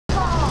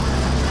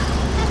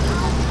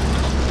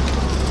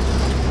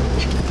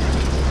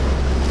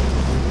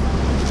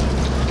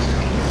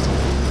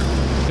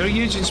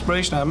huge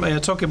inspiration. I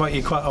talk about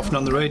you quite often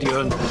on the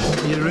radio, and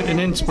you're an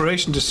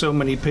inspiration to so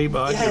many people,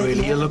 aren't you,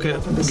 really? You look at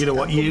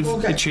what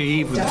you've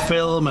achieved with the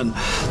film and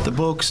the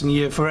books, and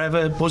you're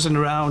forever buzzing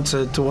around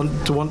to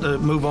want to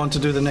move on to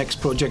do the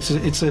next project.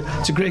 It's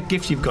a great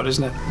gift you've got,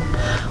 isn't it?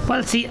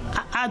 Well, see,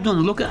 I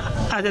don't look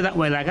at it that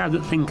way. Like, I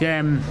don't think.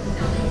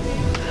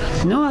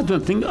 No, I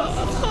don't think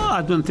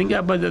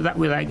about it that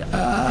way. Like,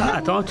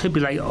 I thought to be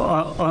like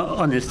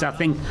honest. I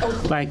think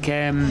like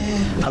I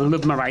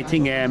love my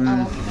writing.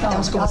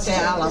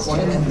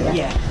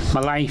 My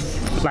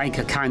life like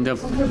a kind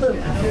of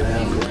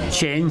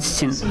changed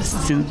since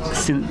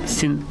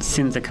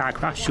the car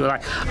crash. So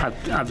like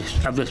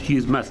I've just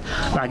used my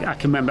like I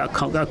can remember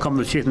a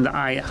conversation that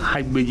I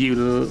had with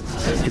you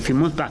a few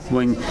months back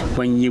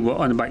when you were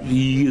on about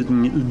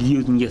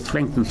using your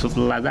strength and stuff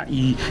like that.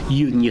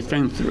 Using your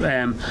strength.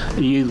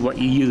 Use what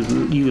you use,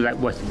 you like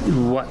what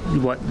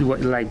you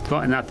like,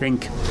 and I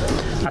think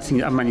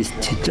I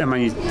managed to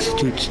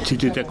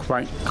do that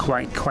quite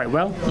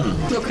well.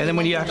 And then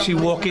when you actually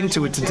walk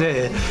into it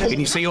today and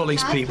you see all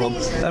these people,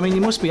 I mean,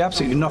 you must be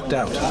absolutely knocked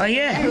out. Oh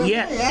yeah.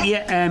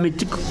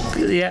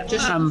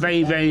 I'm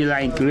very, very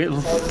like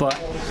grateful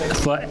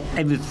for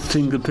every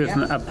single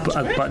person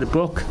about the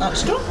book.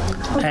 That's true.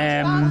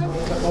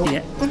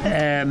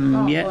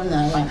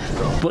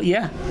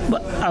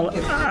 But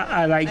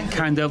I like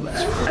kind of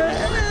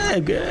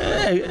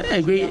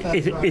agree.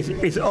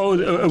 It's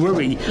always a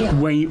worry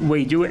when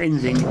you do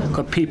anything,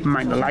 because people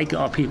might not like it,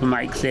 or people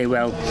might say,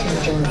 "Well,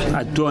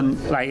 I don't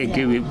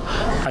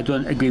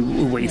agree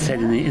with what you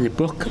said in the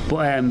book,"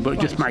 but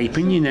just my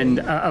opinion. And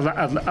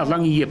as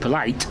long as you're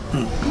polite,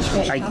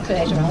 that's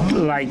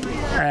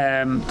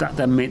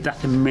the main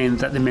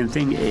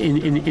thing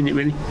in it,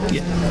 really.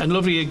 Yeah, and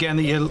lovely again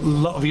that a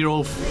lot of your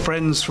old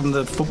friends from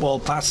the football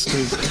past,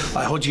 who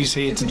like Hodgie's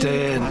here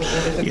today, and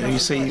you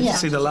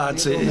see the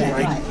lads. It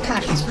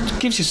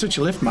gives you such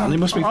a lift, man. It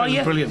must be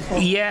brilliant.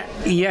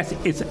 Yes,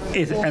 it's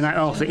and I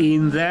also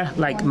Ian there,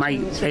 like my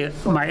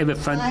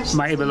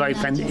other life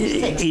friend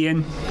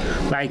Ian,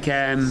 like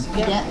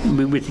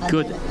with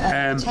good.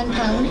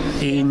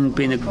 Ian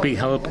being a big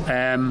help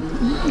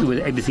with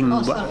everything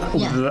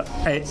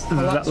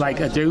that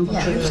like I do.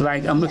 So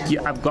like I'm lucky.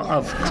 I've got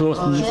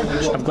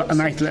a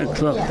nice little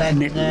close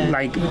knit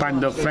like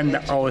band of friends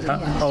that always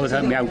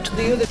help me out.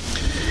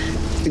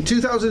 In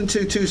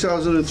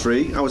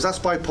 2002-2003, I was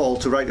asked by Paul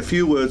to write a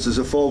few words as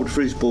a foreword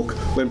for his book,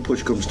 When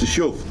Push Comes to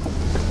Shove.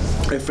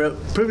 I felt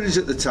privileged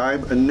at the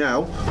time, and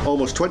now,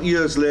 almost 20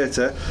 years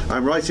later,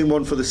 I'm writing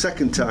one for the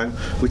second time,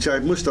 which I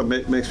must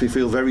admit makes me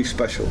feel very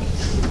special.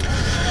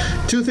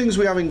 Two things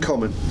we have in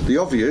common: the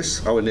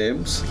obvious, our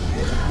names,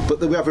 but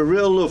that we have a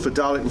real love for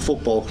Darlington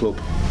Football Club.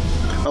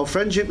 Our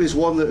friendship is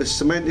one that is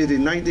cemented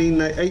in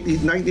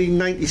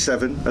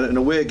 1997 at an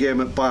away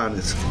game at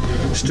Barnet.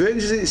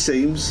 Strange as it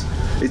seems,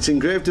 it's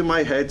engraved in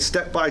my head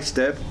step by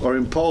step, or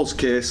in Paul's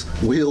case,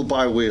 wheel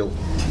by wheel.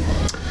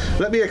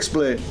 Let me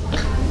explain.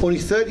 Only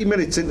 30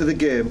 minutes into the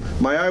game,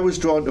 my eye was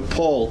drawn to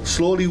Paul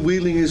slowly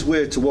wheeling his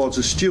way towards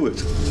a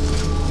steward.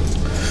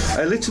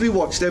 I literally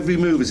watched every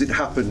move as it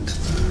happened.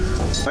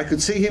 I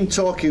could see him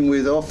talking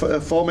with our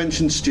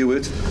aforementioned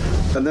steward,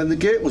 and then the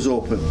gate was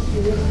open.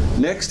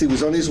 Next, he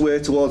was on his way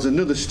towards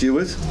another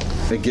steward.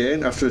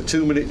 Again, after a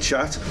 2-minute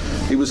chat,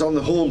 he was on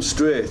the home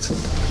straight.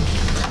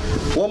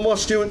 One more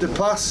steward to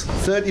pass,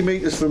 30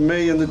 metres from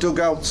me and the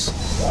dugouts.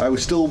 I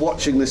was still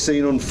watching the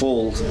scene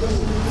unfold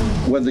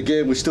when the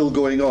game was still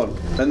going on.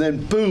 And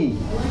then, boom,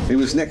 he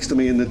was next to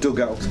me in the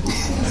dugout.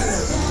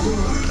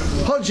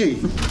 "Hodgie,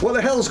 what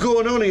the hell's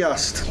going on?" he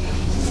asked.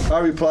 I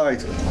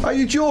replied, "Are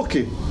you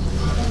joking?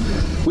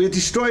 We are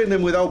destroying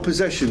them with our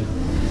possession."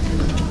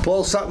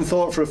 Paul sat and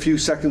thought for a few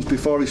seconds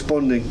before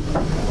responding.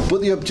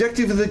 "But the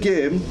objective of the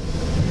game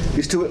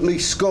is to at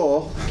least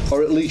score,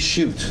 or at least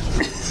shoot."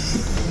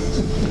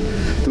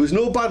 There was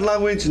no bad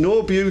language, no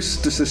abuse,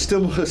 just a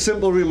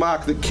simple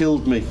remark that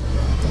killed me.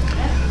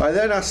 I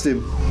then asked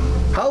him,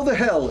 "How the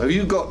hell have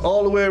you got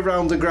all the way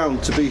around the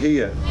ground to be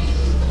here?"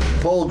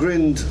 Paul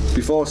grinned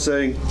before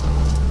saying,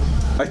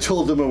 "I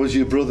told them I was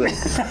your brother."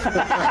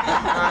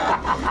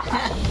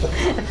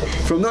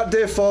 From that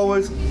day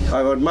forward,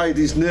 I've admired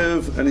his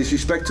nerve and his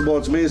respect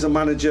towards me as a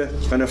manager,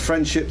 and a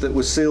friendship that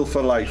was sealed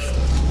for life.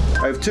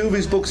 I have 2 of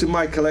his books in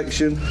my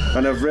collection,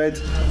 and I have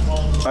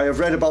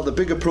read about the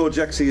bigger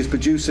projects he is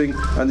producing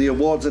and the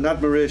awards and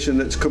admiration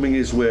that's coming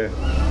his way.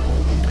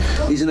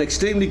 He's an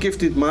extremely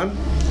gifted man.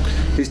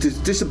 He has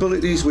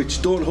disabilities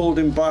which don't hold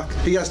him back,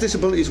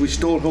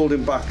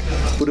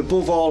 but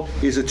above all,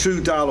 he is a true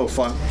Darlow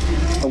fan,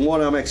 and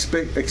one I'm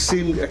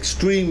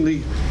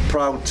extremely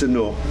proud to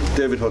know.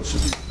 David Hodgson.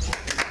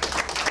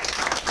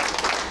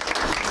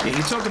 Yeah,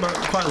 you talk about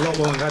quite a lot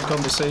when we've had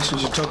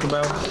conversations. You talk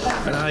about,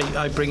 and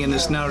I bring in the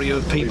scenario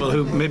of people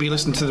who maybe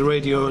listen to the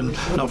radio and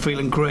not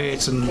feeling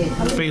great and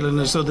feeling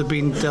as though they've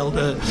been dealt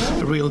a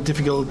real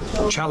difficult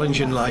challenge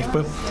in life.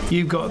 But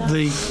you've got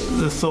the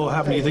thought,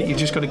 haven't you, that you've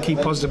just got to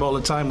keep positive all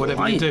the time,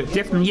 whatever you do.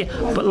 Definitely,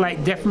 yeah. But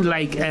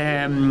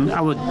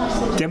I was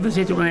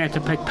devastated when I had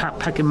to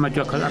pack in my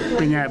job, because I've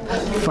been there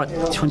for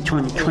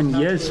 20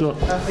 years. So,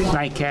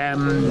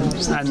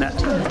 and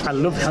I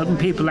love helping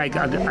people. I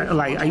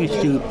used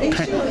to do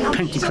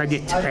pension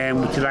credit,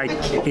 which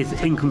is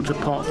income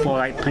support for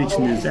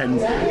pensioners,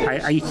 and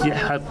I used to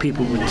help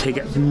people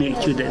to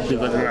make sure that they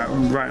got the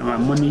right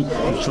amount of money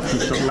and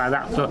stuff like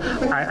that. So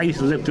I used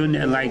to live doing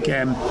it, and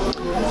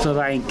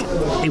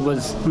it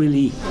was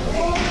really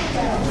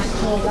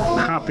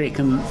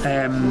heartbreaking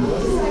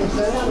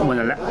when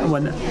I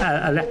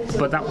left,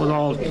 but that was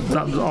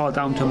all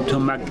down to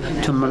my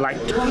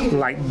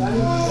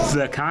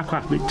the car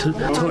crash, which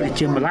totally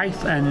changed my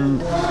life,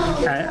 and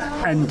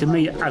to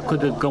me, I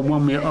could have gone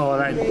one way or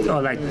the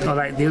other.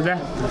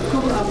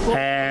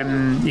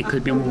 It could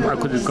have been, I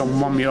could have gone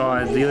one way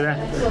or the other,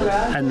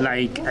 and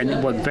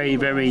it was very,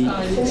 very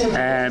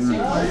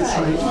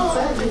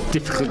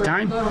difficult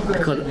time,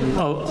 because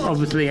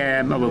obviously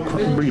I was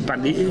really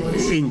badly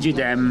injured.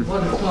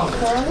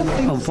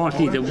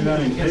 Unfortunately,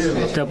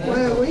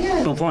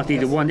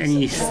 there weren't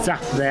any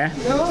staff there.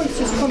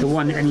 There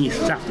weren't any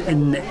staff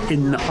in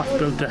the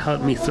hospital to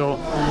help me. So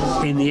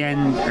in the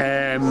end,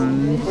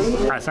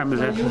 I sat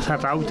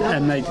myself out,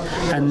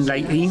 and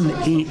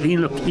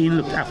Ian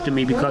looked after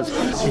me because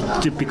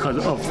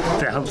of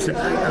the health. So I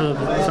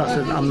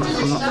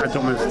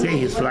don't want to say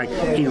it's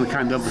Ian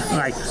kind of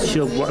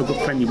showed what a good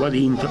friend he was.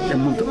 Ian took a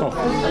month off.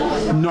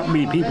 Not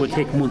many people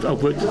take a month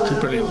off work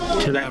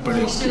to that.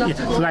 Yeah,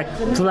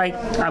 so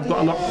I've got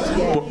a lot,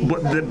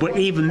 but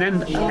even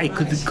then I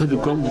could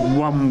have gone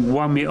one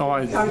way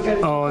or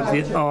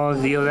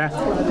the other.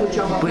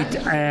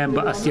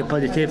 But I stay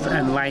positive,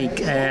 and I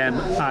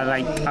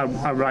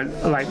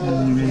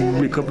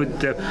recovered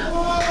to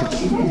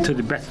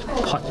the best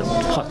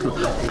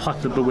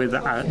possible way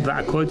that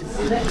I could.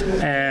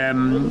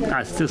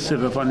 I still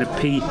suffer from the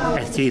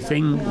PTSD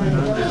thing,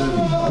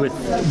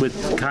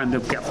 with kind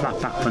of get flat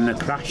back from the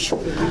crash.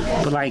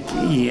 But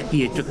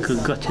you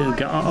got to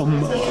get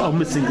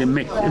almost to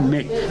make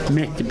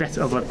the best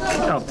of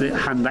the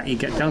hand that you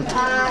get dealt.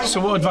 So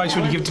what advice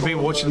would you give to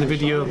people watching the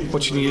video,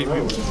 watching you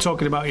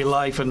talking about your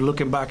life and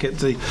looking back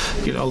at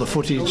all the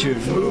footage of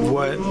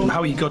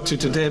how you got to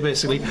today,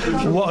 basically?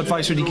 What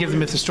advice would you give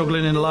them if they're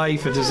struggling in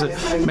life, if there's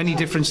many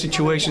different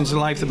situations in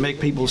life that make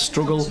people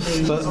struggle,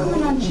 but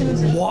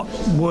what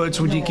words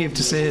would you give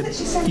to say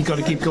you got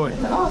to keep going?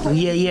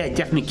 Yeah,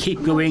 definitely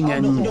keep going,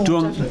 and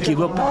don't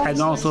give up,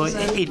 and also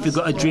if you've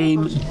got a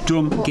dream,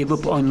 don't give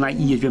up on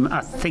your dream.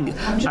 I think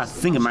I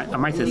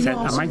might have said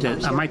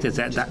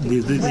that the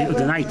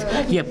other night.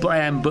 Yeah, but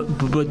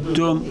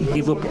don't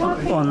give up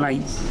on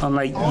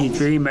your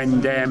dream,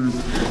 and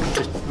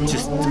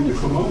just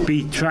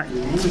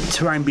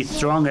try and be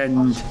strong,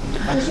 and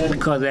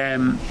because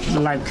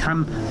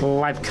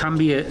life can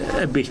be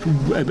a bit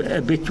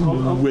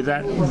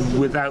without.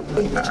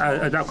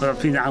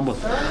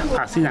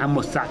 I've seen how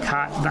much that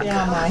car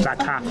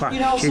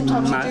crash in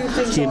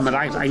my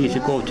life. I used to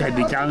go to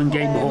every Darlington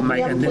game home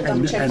and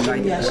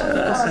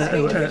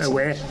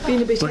away.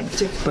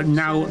 But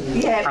now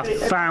I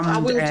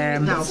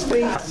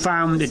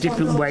found a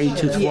different way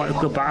to support the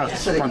club. I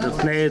sponsor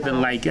players,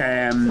 and I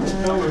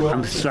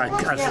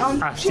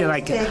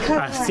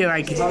still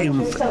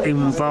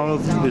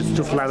involved with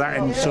stuff like that,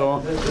 and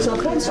so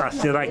I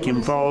still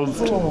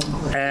involved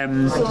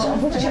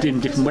in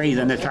different ways,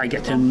 and I try to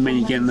get to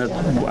many again as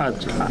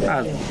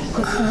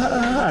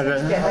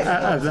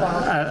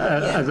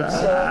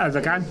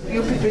I can.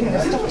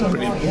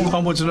 Brilliant.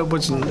 Onwards and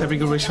upwards, and every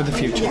good wish for the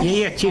future.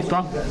 Yeah, cheers,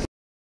 Paul.